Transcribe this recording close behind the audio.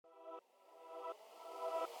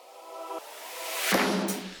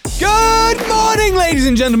evening, ladies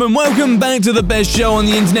and gentlemen. Welcome back to the best show on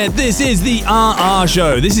the internet. This is the RR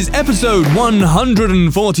Show. This is episode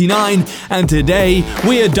 149, and today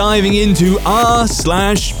we are diving into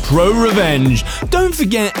r/ProRevenge. Don't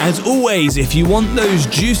forget, as always, if you want those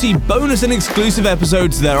juicy bonus and exclusive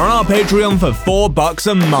episodes, they're on our Patreon for $4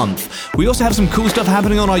 a month. We also have some cool stuff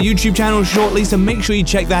happening on our YouTube channel shortly, so make sure you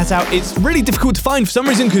check that out. It's really difficult to find for some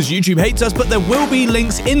reason because YouTube hates us, but there will be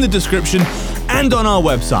links in the description and on our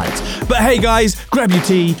website. But hey guys, grab your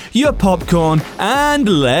tea, your popcorn, and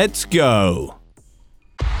let's go.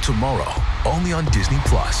 Tomorrow, only on Disney+.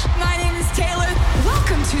 My name is Taylor.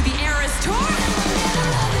 Welcome to the Eras Tour.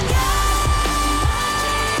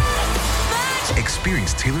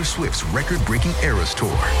 Experience Taylor Swift's record-breaking Eras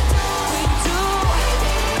Tour.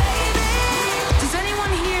 Does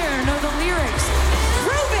anyone here know the lyrics?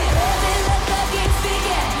 Prove it!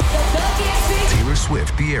 Taylor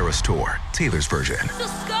Swift The Eras Tour, Taylor's version,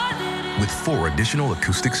 with 4 additional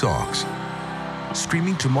acoustic songs.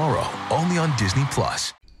 Streaming tomorrow, only on Disney+.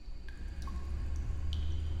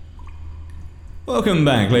 Welcome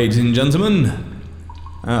back, ladies and gentlemen.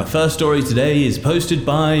 Our first story today is posted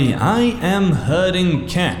by I Am Herding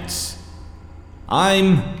Cats.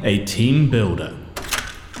 I'm a team builder.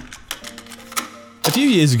 A few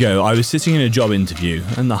years ago, I was sitting in a job interview,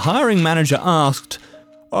 and the hiring manager asked,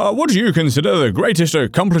 what do you consider the greatest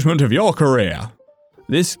accomplishment of your career?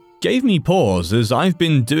 This gave me pause, as I've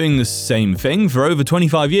been doing the same thing for over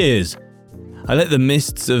 25 years. I let the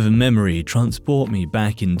mists of memory transport me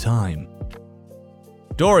back in time.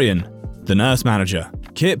 Dorian, the nurse manager.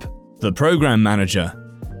 Kip, the program manager.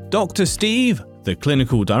 Dr. Steve, the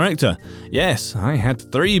clinical director. Yes, I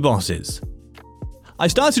had 3 bosses. I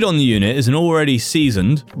started on the unit as an already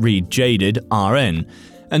seasoned, read jaded, RN,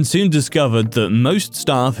 and soon discovered that most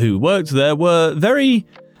staff who worked there were very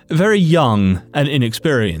young and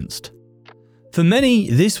inexperienced. For many,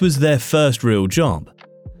 this was their first real job.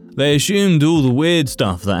 They assumed all the weird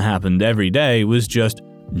stuff that happened every day was just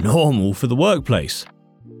normal for the workplace.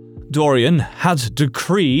 Dorian had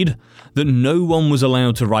decreed that no one was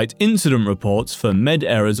allowed to write incident reports for med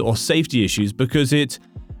errors or safety issues because it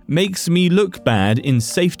makes me look bad in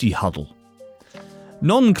safety huddle.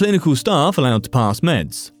 Non-clinical staff allowed to pass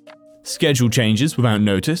meds. Schedule changes without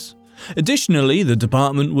notice. Additionally, the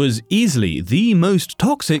department was easily the most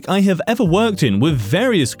toxic I have ever worked in, with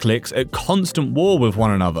various cliques at constant war with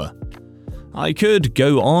one another. I could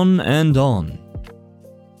go on and on.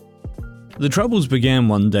 The troubles began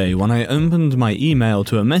one day when I opened my email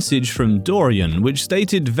to a message from Dorian which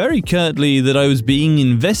stated very curtly that I was being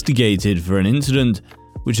investigated for an incident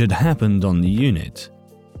which had happened on the unit.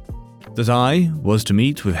 That I was to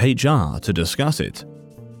meet with HR to discuss it,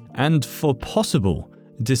 and for possible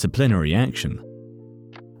disciplinary action.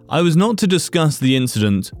 I was not to discuss the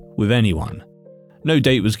incident with anyone. No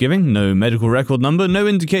date was given, no medical record number, no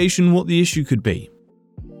indication what the issue could be.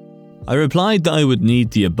 I replied that I would need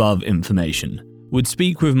the above information, would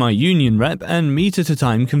speak with my union rep and meet at a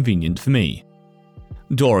time convenient for me.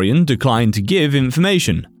 Dorian declined to give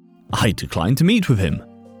information. I declined to meet with him.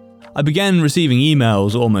 I began receiving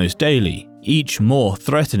emails almost daily, each more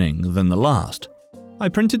threatening than the last. I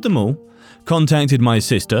printed them all, contacted my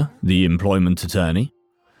sister, the employment attorney,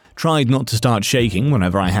 tried not to start shaking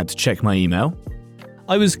whenever I had to check my email.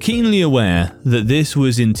 I was keenly aware that this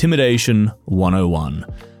was intimidation 101.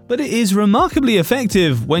 But it is remarkably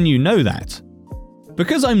effective when you know that.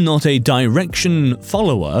 Because I'm not a direction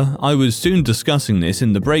follower, I was soon discussing this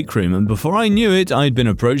in the break room, and before I knew it, I'd been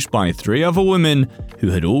approached by 3 other women who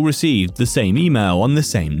had all received the same email on the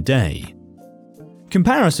same day.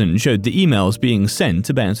 Comparison showed the emails being sent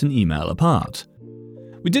about an email apart.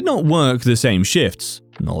 We did not work the same shifts,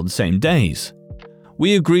 nor the same days.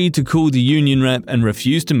 We agreed to call the union rep and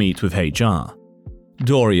refused to meet with HR.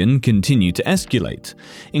 Dorian continued to escalate,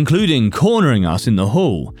 including cornering us in the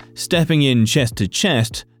hall, stepping in chest to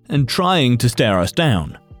chest, and trying to stare us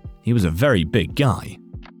down. He was a very big guy.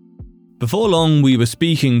 Before long, we were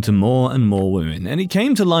speaking to more and more women, and it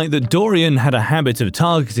came to light that Dorian had a habit of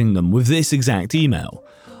targeting them with this exact email,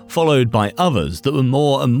 followed by others that were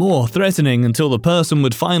more and more threatening until the person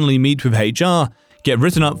would finally meet with HR, get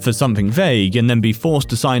written up for something vague, and then be forced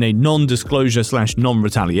to sign a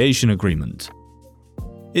non-disclosure/non-retaliation agreement.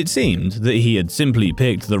 It seemed that he had simply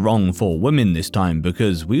picked the wrong 4 women this time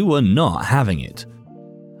because we were not having it.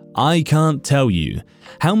 I can't tell you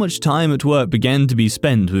how much time at work began to be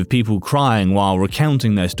spent with people crying while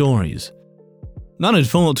recounting their stories. None had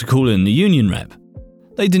thought to call in the union rep.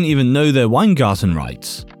 They didn't even know their Weingarten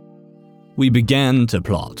rights. We began to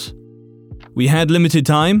plot. We had limited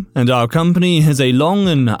time, and our company has a long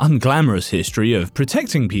and unglamorous history of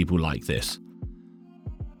protecting people like this.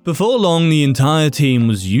 Before long, the entire team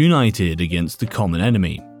was united against the common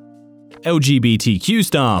enemy. LGBTQ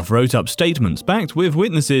staff wrote up statements backed with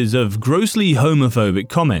witnesses of grossly homophobic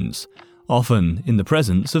comments, often in the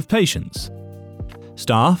presence of patients.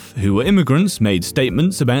 Staff who were immigrants made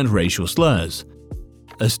statements about racial slurs.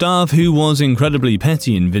 A staff who was incredibly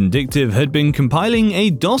petty and vindictive had been compiling a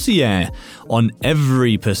dossier on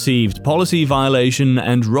every perceived policy violation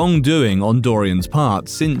and wrongdoing on Dorian's part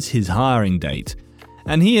since his hiring date,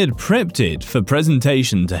 and he had prepped it for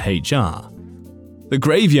presentation to HR. The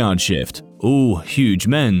graveyard shift, all huge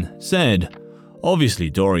men, said, "Obviously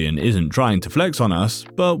Dorian isn't trying to flex on us,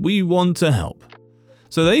 but we want to help."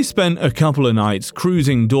 So they spent a couple of nights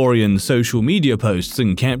cruising Dorian's social media posts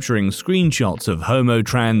and capturing screenshots of homo,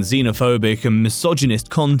 trans, xenophobic and misogynist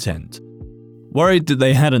content. Worried that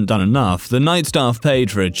they hadn't done enough, the night staff paid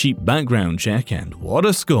for a cheap background check, and what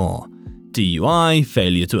a score. DUI,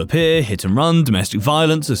 failure to appear, hit and run, domestic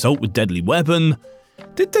violence, assault with deadly weapon.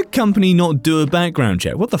 Did the company not do a background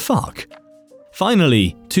check? What the fuck?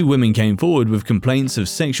 Finally, 2 women came forward with complaints of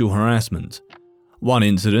sexual harassment. One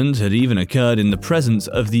incident had even occurred in the presence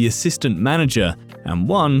of the assistant manager, and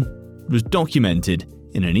one was documented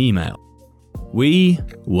in an email. We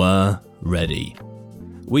were ready.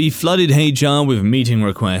 We flooded HR with meeting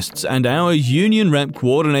requests, and our union rep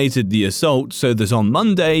coordinated the assault so that on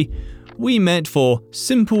Monday, we met for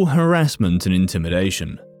simple harassment and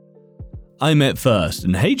intimidation. I met first,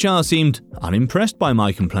 and HR seemed unimpressed by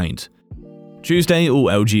my complaint. Tuesday, all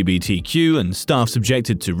LGBTQ and staff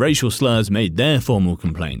subjected to racial slurs made their formal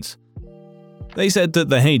complaints. They said that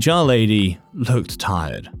the HR lady looked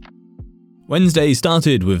tired. Wednesday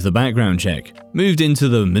started with the background check, moved into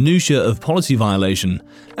the minutiae of policy violation,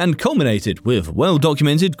 and culminated with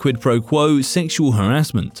well-documented quid pro quo sexual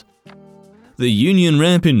harassment. The union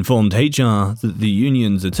rep informed HR that the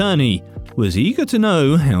union's attorney was eager to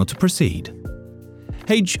know how to proceed.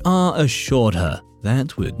 HR assured her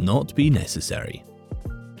that would not be necessary.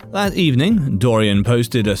 That evening, Dorian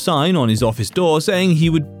posted a sign on his office door saying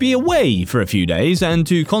he would be away for a few days and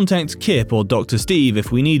to contact Kip or Dr. Steve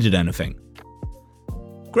if we needed anything.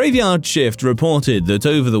 Graveyard Shift reported that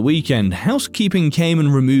over the weekend, housekeeping came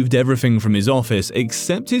and removed everything from his office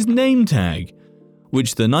except his name tag,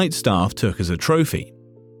 which the night staff took as a trophy.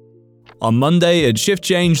 On Monday, at shift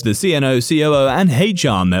change, the CNO, COO, and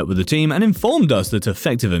HR met with the team and informed us that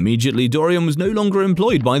effective immediately, Dorian was no longer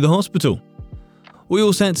employed by the hospital. We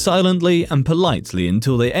all sat silently and politely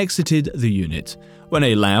until they exited the unit, when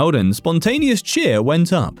a loud and spontaneous cheer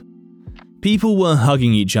went up. People were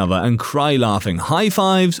hugging each other and cry-laughing, high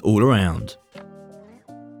fives all around.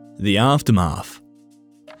 The aftermath.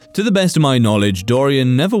 To the best of my knowledge,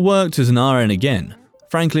 Dorian never worked as an RN again.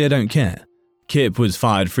 Frankly, I don't care. Kip was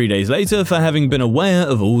fired 3 days later for having been aware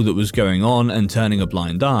of all that was going on and turning a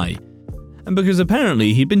blind eye, and because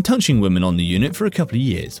apparently he'd been touching women on the unit for a couple of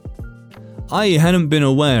years. I hadn't been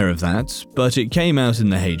aware of that, but it came out in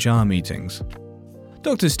the HR meetings.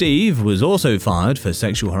 Dr. Steve was also fired for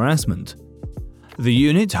sexual harassment. The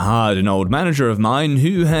unit hired an old manager of mine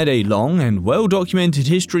who had a long and well-documented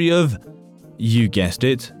history of, you guessed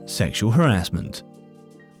it, sexual harassment.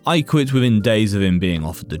 I quit within days of him being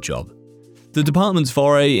offered the job. The department's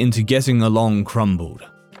foray into getting along crumbled.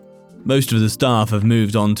 Most of the staff have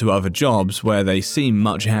moved on to other jobs where they seem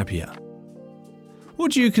much happier.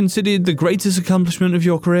 What do you consider the greatest accomplishment of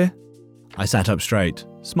your career? I sat up straight,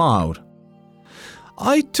 smiled.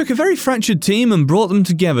 I took a very fractured team and brought them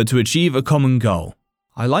together to achieve a common goal.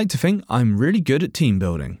 I like to think I'm really good at team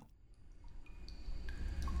building.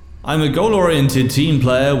 I'm a goal-oriented team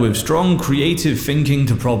player with strong creative thinking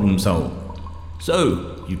to problem solve.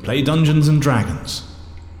 So, you play Dungeons and Dragons.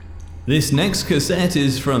 This next cassette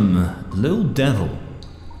is from Lil Devil.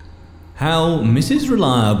 How Mrs.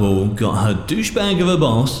 Reliable got her douchebag of a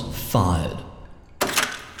boss fired.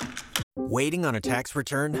 Waiting on a tax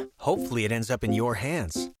return? Hopefully it ends up in your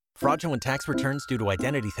hands. Fraudulent tax returns due to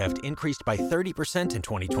identity theft increased by 30% in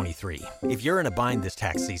 2023. If you're in a bind this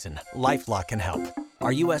tax season, LifeLock can help.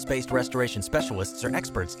 Our U.S.-based restoration specialists are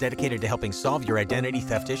experts dedicated to helping solve your identity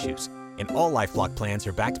theft issues. And all LifeLock plans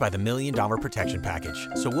are backed by the $1 Million Protection Package.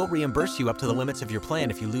 So we'll reimburse you up to the limits of your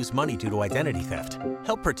plan if you lose money due to identity theft.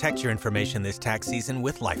 Help protect your information this tax season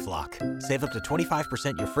with LifeLock. Save up to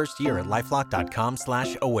 25% your first year at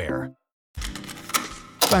LifeLock.com/aware.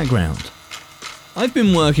 Background. I've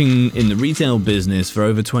been working in the retail business for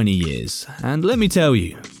over 20 years, and let me tell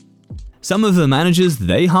you, some of the managers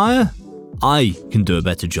they hire, I can do a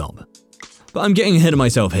better job. But I'm getting ahead of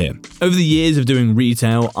myself here. Over the years of doing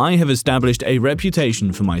retail, I have established a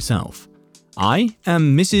reputation for myself. I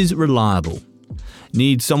am Mrs. Reliable.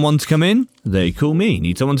 Need someone to come in? They call me.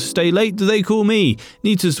 Need someone to stay late? Do they call me?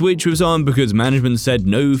 Need to switch with someone because management said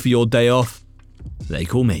no for your day off? They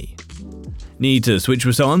call me. Need to switch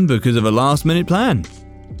with someone because of a last-minute plan?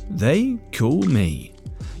 They call me.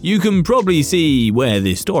 You can probably see where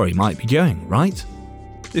this story might be going, right?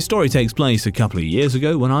 This story takes place a couple of years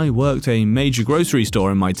ago when I worked a major grocery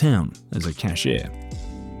store in my town as a cashier.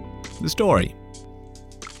 The story.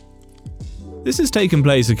 This has taken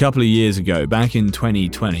place a couple of years ago, back in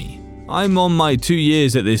 2020. I'm on my 2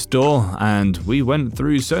 years at this store, and we went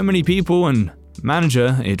through so many people and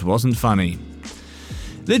manager, it wasn't funny.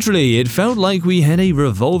 Literally, it felt like we had a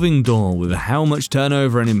revolving door with how much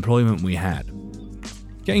turnover and employment we had.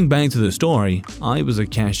 Getting back to the story, I was a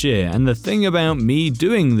cashier, and the thing about me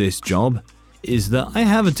doing this job is that I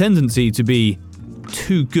have a tendency to be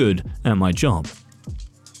too good at my job.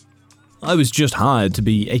 I was just hired to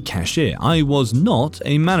be a cashier. I was not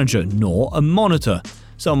a manager nor a monitor,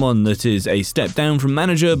 someone that is a step down from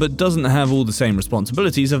manager but doesn't have all the same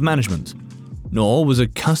responsibilities of management, nor was a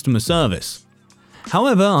customer service.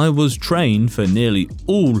 However, I was trained for nearly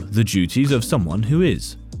all the duties of someone who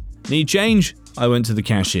is. Need change? I went to the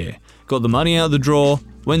cashier, got the money out of the drawer,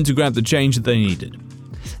 went to grab the change that they needed.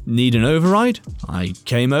 Need an override? I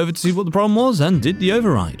came over to see what the problem was and did the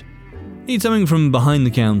override. Need something from behind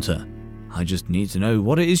the counter? I just need to know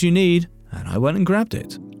what it is you need, and I went and grabbed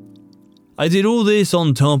it. I did all this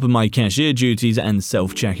on top of my cashier duties and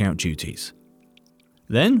self-checkout duties.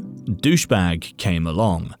 Then, douchebag came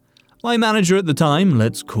along. My manager at the time,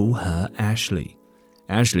 let's call her Ashley.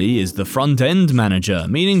 Ashley is the front-end manager,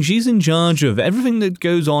 meaning she's in charge of everything that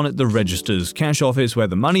goes on at the registers, cash office where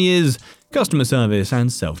the money is, customer service,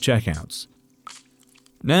 and self-checkouts.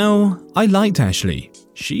 Now, I liked Ashley.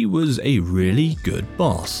 She was a really good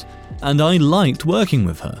boss, and I liked working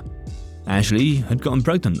with her. Ashley had gotten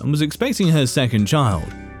pregnant and was expecting her second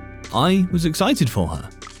child. I was excited for her.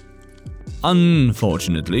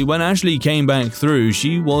 Unfortunately, when Ashley came back through,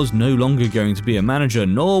 she was no longer going to be a manager,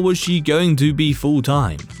 nor was she going to be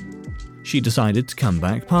full-time. She decided to come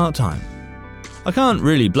back part-time. I can't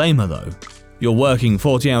really blame her though. You're working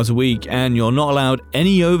 40 hours a week and you're not allowed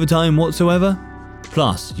any overtime whatsoever.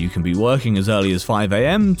 Plus, you can be working as early as 5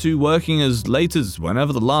 AM to working as late as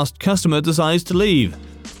whenever the last customer decides to leave.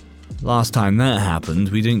 Last time that happened,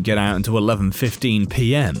 we didn't get out until 11:15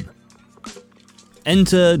 PM.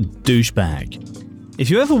 Enter douchebag.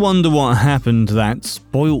 If you ever wonder what happened to that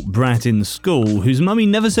spoilt brat in school whose mummy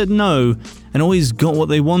never said no and always got what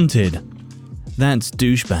they wanted, that's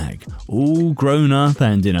douchebag, all grown up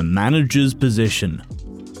and in a manager's position.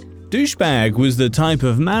 Douchebag was the type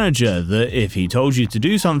of manager that if he told you to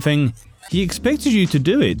do something, he expected you to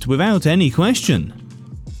do it without any question.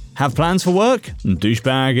 Have plans for work?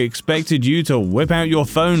 Douchebag expected you to whip out your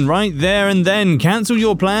phone right there and then, cancel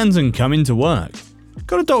your plans and come into work.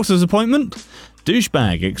 Got a doctor's appointment?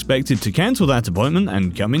 Douchebag expected to cancel that appointment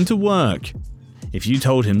and come into work. If you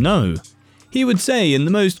told him no, he would say in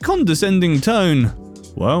the most condescending tone,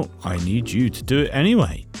 "Well, I need you to do it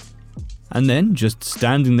anyway." And then just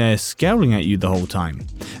standing there scowling at you the whole time,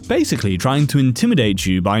 basically trying to intimidate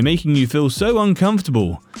you by making you feel so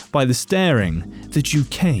uncomfortable by the staring that you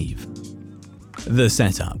cave. The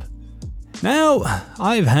setup. Now,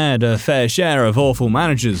 I've had a fair share of awful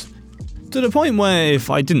managers, to the point where if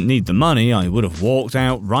I didn't need the money, I would have walked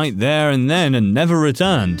out right there and then and never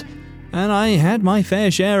returned. And I had my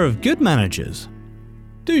fair share of good managers.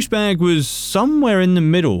 Douchebag was somewhere in the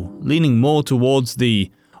middle, leaning more towards the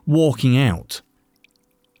walking out.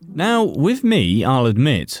 Now, with me, I'll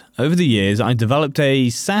admit, over the years I developed a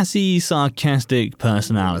sassy, sarcastic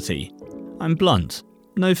personality. I'm blunt,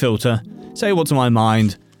 no filter, say what's on my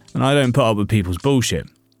mind, and I don't put up with people's bullshit.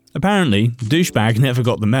 Apparently, douchebag never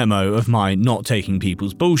got the memo of my not taking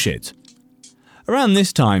people's bullshit. Around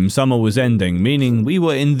this time, summer was ending, meaning we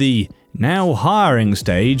were in the now hiring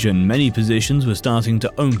stage and many positions were starting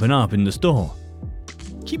to open up in the store.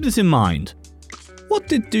 Keep this in mind. What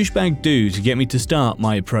did douchebag do to get me to start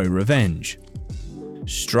my ProRevenge?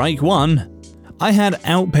 Strike one. I had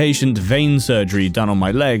outpatient vein surgery done on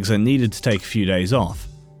my legs and needed to take a few days off.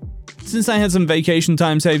 Since I had some vacation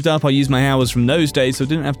time saved up, I used my hours from those days so I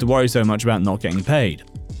didn't have to worry so much about not getting paid.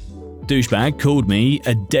 Douchebag called me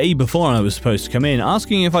a day before I was supposed to come in,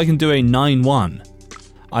 asking if I can do a 9-1.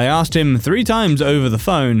 I asked him 3 times over the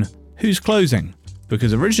phone, who's closing?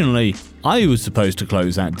 Because originally, I was supposed to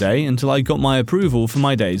close that day until I got my approval for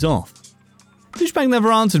my days off. Douchebag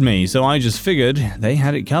never answered me, so I just figured they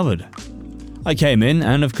had it covered. I came in,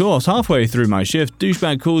 and of course, halfway through my shift,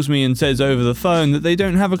 douchebag calls me and says over the phone that they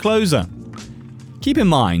don't have a closer. Keep in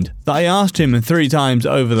mind that I asked him 3 times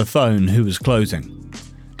over the phone who was closing.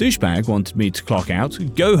 Douchebag wanted me to clock out,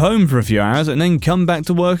 go home for a few hours, and then come back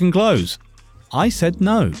to work and close. I said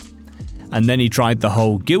no. And then he tried the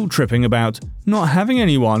whole guilt tripping about not having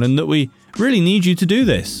anyone and that we really need you to do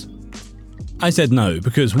this. I said no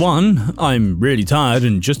because 1, I'm really tired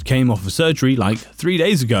and just came off of surgery like 3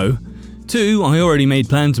 days ago. 2, I already made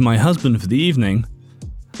plans with my husband for the evening.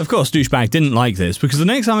 Of course, Douchebag didn't like this because the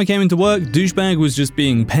next time I came into work, Douchebag was just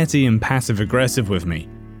being petty and passive-aggressive with me.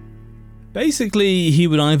 Basically, he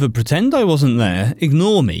would either pretend I wasn't there,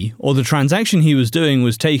 ignore me, or the transaction he was doing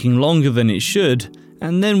was taking longer than it should,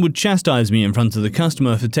 and then would chastise me in front of the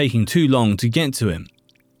customer for taking too long to get to him.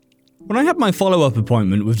 When I had my follow-up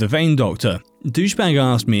appointment with the vein doctor, Douchebag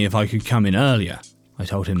asked me if I could come in earlier. I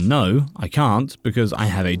told him no, I can't, because I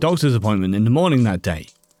have a doctor's appointment in the morning that day.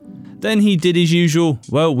 Then he did his usual,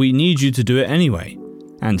 well, we need you to do it anyway,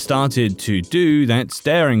 and started to do that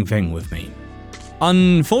staring thing with me.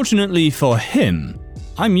 Unfortunately for him,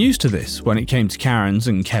 I'm used to this when it came to Karens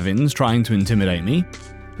and Kevins trying to intimidate me,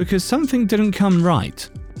 because something didn't come right.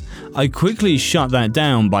 I quickly shut that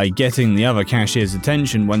down by getting the other cashier's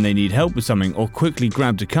attention when they need help with something or quickly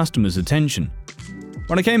grabbed a customer's attention.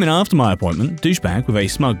 When I came in after my appointment, Douchebag with a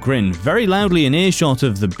smug grin, very loudly in earshot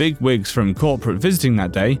of the big wigs from corporate visiting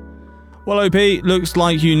that day, well, OP, looks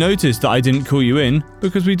like you noticed that I didn't call you in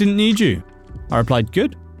because we didn't need you. I replied,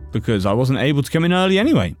 good, because I wasn't able to come in early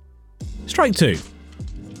anyway. Strike 2.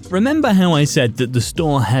 Remember how I said that the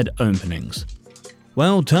store had openings?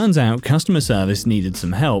 Well, turns out customer service needed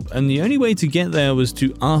some help, and the only way to get there was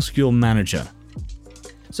to ask your manager.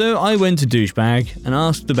 So I went to Douchebag and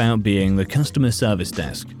asked about being the customer service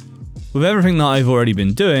desk. With everything that I've already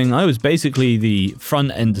been doing, I was basically the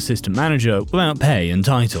front-end assistant manager without pay and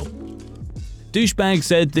title. Douchebag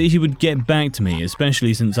said that he would get back to me,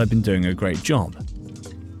 especially since I've been doing a great job.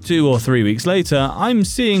 2 or 3 weeks later, I'm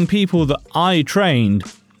seeing people that I trained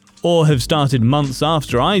or have started months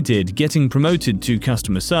after I did getting promoted to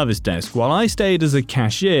customer service desk while I stayed as a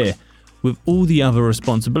cashier with all the other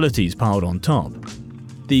responsibilities piled on top.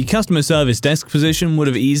 The customer service desk position would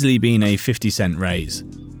have easily been a 50-cent raise.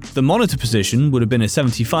 The monitor position would have been a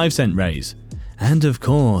 75-cent raise. And of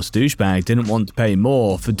course, Douchebag didn't want to pay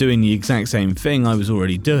more for doing the exact same thing I was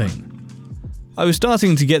already doing. I was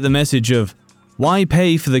starting to get the message of, why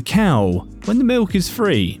pay for the cow when the milk is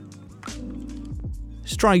free?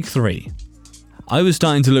 Strike 3. I was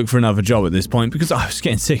starting to look for another job at this point because I was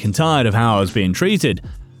getting sick and tired of how I was being treated,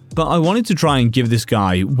 but I wanted to try and give this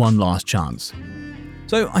guy one last chance.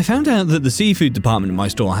 So I found out that the seafood department in my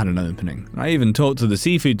store had an opening. I even talked to the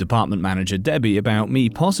seafood department manager, Debbie, about me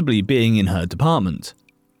possibly being in her department.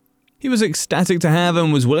 He was ecstatic to have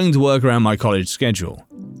and was willing to work around my college schedule.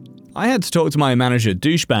 I had to talk to my manager,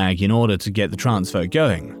 Douchebag, in order to get the transfer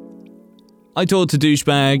going. I talked to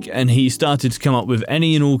Douchebag and he started to come up with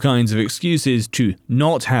any and all kinds of excuses to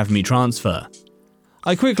not have me transfer.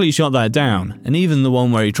 I quickly shot that down, and even the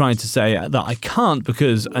one where he tried to say that I can't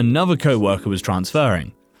because another co-worker was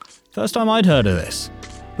transferring. First time I'd heard of this,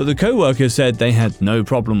 but the co-worker said they had no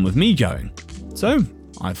problem with me going. So,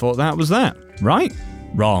 I thought that was that, right?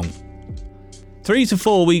 Wrong. 3 to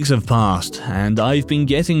 4 weeks have passed, and I've been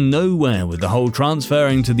getting nowhere with the whole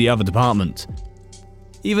transferring to the other department.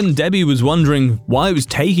 Even Debbie was wondering why it was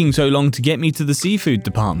taking so long to get me to the seafood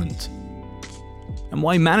department, and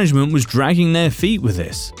why management was dragging their feet with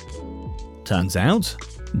this. Turns out,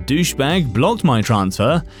 Douchebag blocked my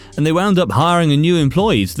transfer, and they wound up hiring a new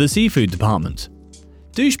employee to the seafood department.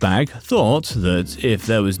 Douchebag thought that if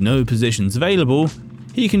there was no positions available,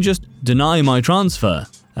 he can just deny my transfer,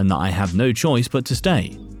 and that I have no choice but to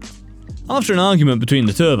stay. After an argument between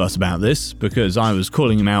the two of us about this, because I was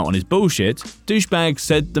calling him out on his bullshit, Douchebag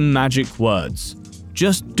said the magic words,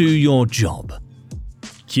 "Just do your job."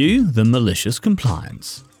 Cue the malicious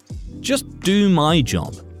compliance. Just do my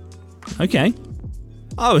job. Okay.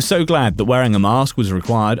 I was so glad that wearing a mask was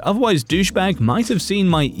required, otherwise Douchebag might have seen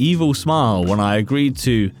my evil smile when I agreed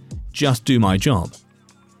to just do my job.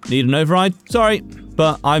 Need an override? Sorry,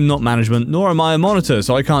 but I'm not management, nor am I a monitor,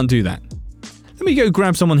 so I can't do that. Let me go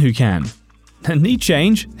grab someone who can. Need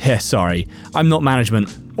change? Yeah, sorry, I'm not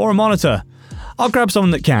management, or a monitor. I'll grab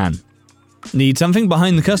someone that can. Need something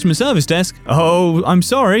behind the customer service desk? Oh, I'm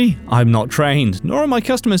sorry, I'm not trained, nor am I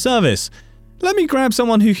customer service. Let me grab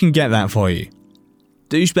someone who can get that for you.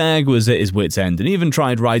 Douchebag was at his wit's end and even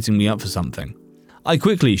tried writing me up for something. I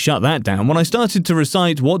quickly shut that down when I started to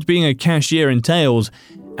recite what being a cashier entails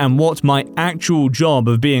and what my actual job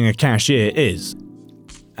of being a cashier is.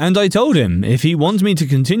 And I told him if he wants me to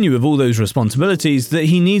continue with all those responsibilities that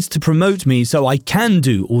he needs to promote me so I can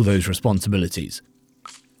do all those responsibilities.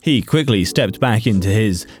 He quickly stepped back into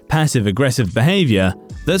his passive-aggressive behavior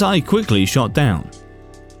that I quickly shot down.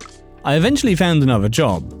 I eventually found another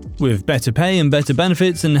job, with better pay and better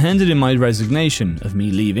benefits, and handed in my resignation of me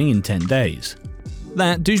leaving in 10 days.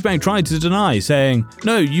 That douchebag tried to deny, saying,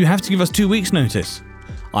 "No, you have to give us 2 weeks' notice."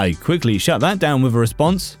 I quickly shut that down with a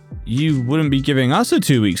response, "You wouldn't be giving us a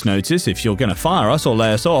 2 weeks' notice if you're going to fire us or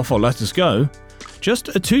lay us off or let us go.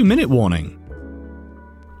 Just a 2-minute warning."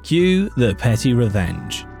 Cue the petty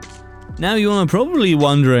revenge. Now you are probably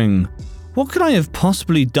wondering, what could I have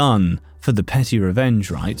possibly done for the petty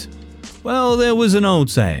revenge, right? Well, there was an old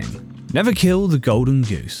saying, never kill the golden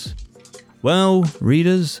goose. Well,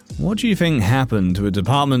 readers, what do you think happened to a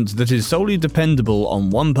department that is solely dependable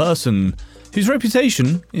on one person whose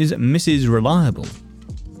reputation is Mrs. Reliable?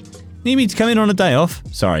 Need me to come in on a day off?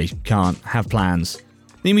 Sorry, can't, have plans.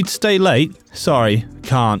 Need me to stay late? Sorry,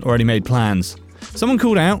 can't, already made plans. Someone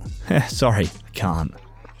called out? Sorry, can't.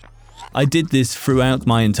 I did this throughout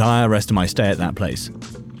my entire rest of my stay at that place.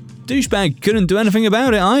 Douchebag couldn't do anything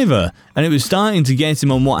about it either, and it was starting to get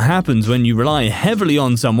him on what happens when you rely heavily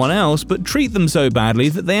on someone else but treat them so badly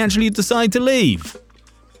that they actually decide to leave.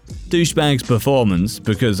 Douchebag's performance,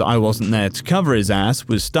 because I wasn't there to cover his ass,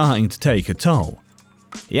 was starting to take a toll.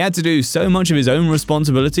 He had to do so much of his own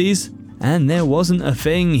responsibilities, and there wasn't a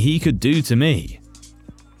thing he could do to me.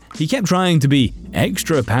 He kept trying to be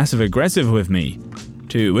extra passive-aggressive with me,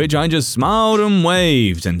 to which I just smiled and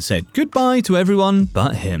waved and said goodbye to everyone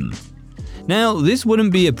but him. Now, this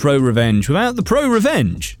wouldn't be a ProRevenge without the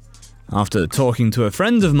ProRevenge. After talking to a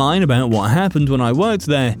friend of mine about what happened when I worked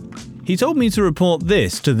there, he told me to report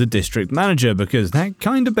this to the district manager because that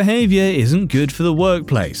kind of behavior isn't good for the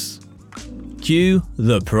workplace. Cue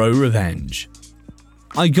the ProRevenge.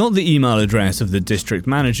 I got the email address of the district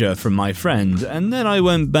manager from my friend, and then I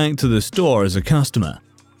went back to the store as a customer.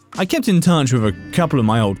 I kept in touch with a couple of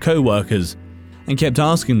my old co-workers and kept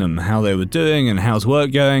asking them how they were doing and how's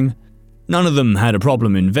work going. None of them had a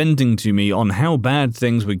problem in venting to me on how bad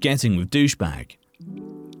things were getting with douchebag.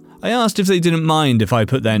 I asked if they didn't mind if I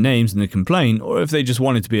put their names in the complaint or if they just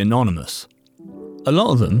wanted to be anonymous. A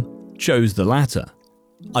lot of them chose the latter.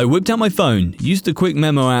 I whipped out my phone, used the quick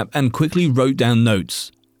memo app, and quickly wrote down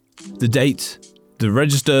notes. The date, the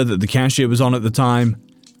register that the cashier was on at the time.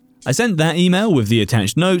 I sent that email with the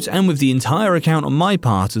attached notes and with the entire account on my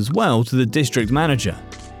part as well to the district manager.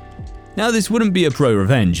 Now, this wouldn't be a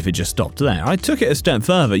ProRevenge if it just stopped there. I took it a step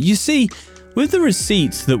further. You see, with the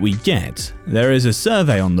receipts that we get, there is a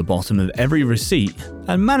survey on the bottom of every receipt,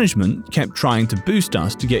 and management kept trying to boost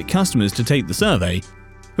us to get customers to take the survey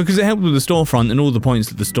because it helped with the storefront and all the points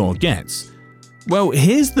that the store gets. Well,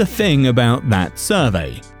 here's the thing about that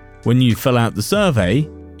survey. When you fill out the survey,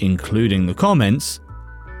 including the comments,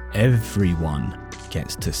 everyone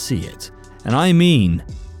gets to see it. And I mean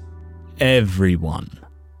everyone.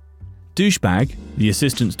 Douchebag, the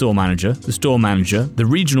assistant store manager, the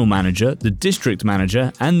regional manager, the district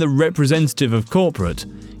manager, and the representative of corporate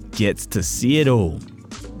gets to see it all.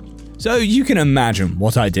 So you can imagine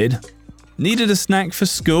what I did. Needed a snack for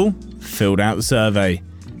school? Filled out the survey.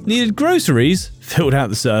 Needed groceries? Filled out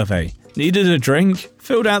the survey. Needed a drink?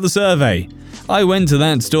 Filled out the survey. I went to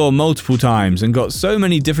that store multiple times and got so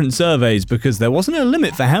many different surveys because there wasn't a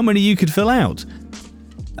limit for how many you could fill out.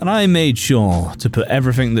 And I made sure to put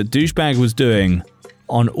everything that douchebag was doing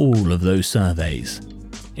on all of those surveys,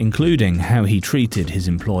 including how he treated his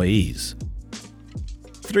employees.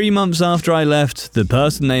 3 months after I left, the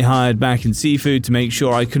person they hired back in seafood to make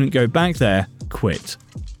sure I couldn't go back there quit.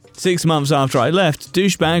 6 months after I left,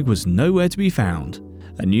 douchebag was nowhere to be found.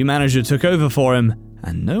 A new manager took over for him,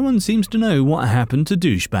 and no one seems to know what happened to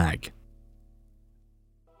douchebag.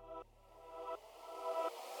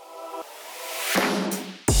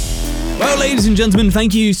 Well, ladies and gentlemen,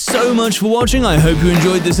 thank you so much for watching. I hope you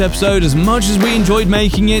enjoyed this episode as much as we enjoyed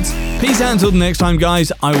making it. Peace out until the next time,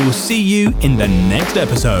 guys. I will see you in the next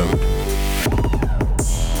episode.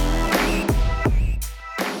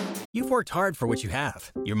 You've worked hard for what you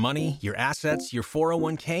have. Your money, your assets, your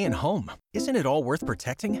 401k, and home. Isn't it all worth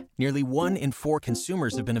protecting? Nearly 1 in 4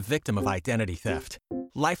 consumers have been a victim of identity theft.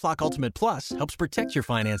 LifeLock Ultimate Plus helps protect your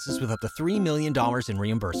finances with up to $3 million in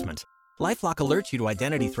reimbursement. LifeLock alerts you to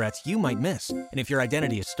identity threats you might miss. And if your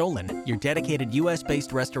identity is stolen, your dedicated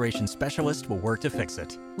US-based restoration specialist will work to fix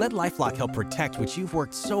it. Let LifeLock help protect what you've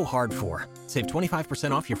worked so hard for. Save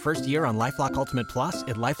 25% off your first year on LifeLock Ultimate Plus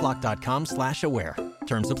at LifeLock.com/aware.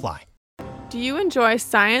 Terms apply. Do you enjoy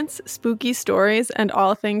science, spooky stories, and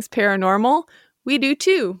all things paranormal? We do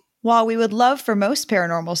too. While we would love for most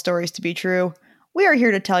paranormal stories to be true, we are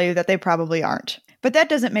here to tell you that they probably aren't. But that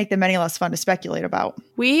doesn't make them any less fun to speculate about.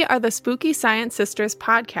 We are the Spooky Science Sisters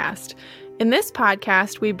podcast. In this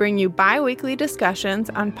podcast, we bring you bi-weekly discussions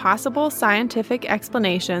on possible scientific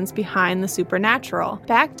explanations behind the supernatural.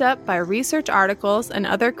 Backed up by research articles and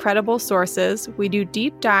other credible sources, we do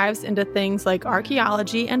deep dives into things like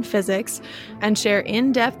archaeology and physics and share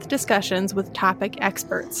in-depth discussions with topic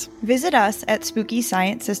experts. Visit us at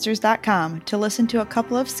SpookyScienceSisters.com to listen to a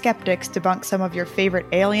couple of skeptics debunk some of your favorite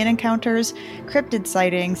alien encounters, cryptid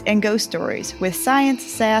sightings, and ghost stories with science,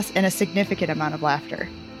 sass, and a significant amount of laughter.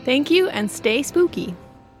 Thank you and stay spooky.